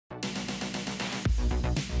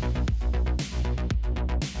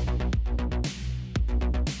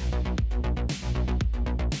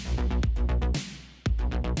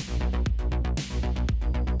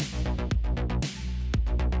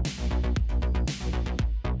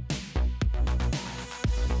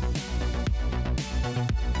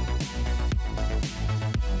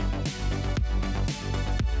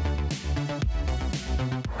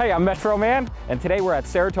Hey, I'm Metro Man, and today we're at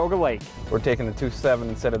Saratoga Lake. We're taking the 2.7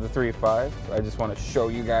 instead of the 3.5. I just want to show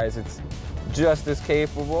you guys it's just as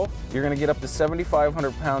capable. You're going to get up to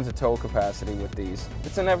 7,500 pounds of tow capacity with these.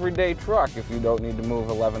 It's an everyday truck if you don't need to move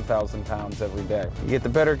 11,000 pounds every day. You get the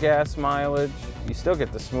better gas mileage, you still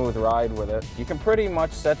get the smooth ride with it. You can pretty much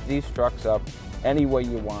set these trucks up any way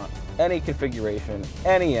you want, any configuration,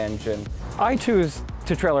 any engine. I choose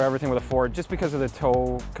to trailer everything with a Ford just because of the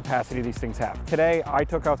tow capacity these things have. Today, I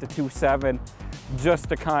took out the 2.7 just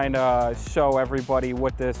to kind of show everybody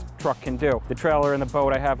what this truck can do. The trailer and the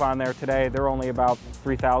boat I have on there today, they're only about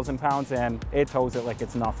 3,000 pounds and it tows it like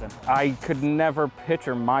it's nothing. I could never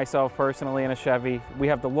picture myself personally in a Chevy. We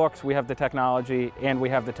have the looks, we have the technology, and we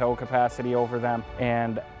have the tow capacity over them.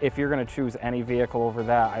 And if you're gonna choose any vehicle over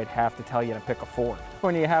that, I'd have to tell you to pick a Ford.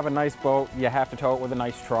 When you have a nice boat, you have to tow it with a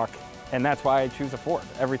nice truck. And that's why I choose a Ford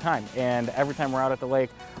every time. And every time we're out at the lake,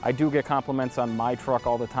 I do get compliments on my truck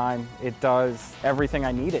all the time. It does everything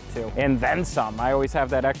I need it to, and then some. I always have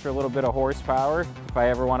that extra little bit of horsepower if I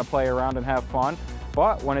ever want to play around and have fun.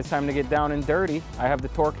 But when it's time to get down and dirty, I have the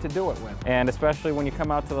torque to do it with. And especially when you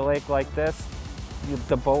come out to the lake like this,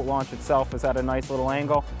 the boat launch itself is at a nice little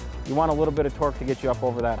angle. You want a little bit of torque to get you up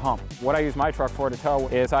over that hump. What I use my truck for to tow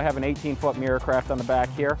is I have an 18-foot mirror craft on the back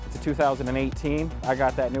here. It's a 2018. I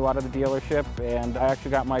got that new out of the dealership, and I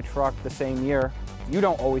actually got my truck the same year. You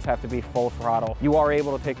don't always have to be full throttle. You are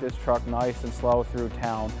able to take this truck nice and slow through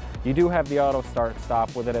town. You do have the auto start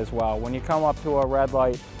stop with it as well. When you come up to a red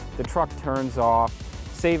light, the truck turns off,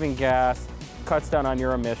 saving gas, cuts down on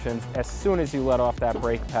your emissions. As soon as you let off that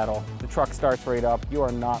brake pedal, the truck starts right up. You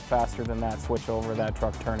are not faster than that switch over that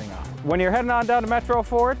truck turning on. When you're heading on down to Metro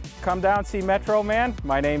Ford, come down, see Metro Man.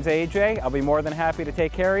 My name's AJ. I'll be more than happy to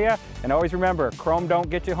take care of you. And always remember, Chrome don't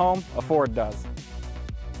get you home, a Ford does.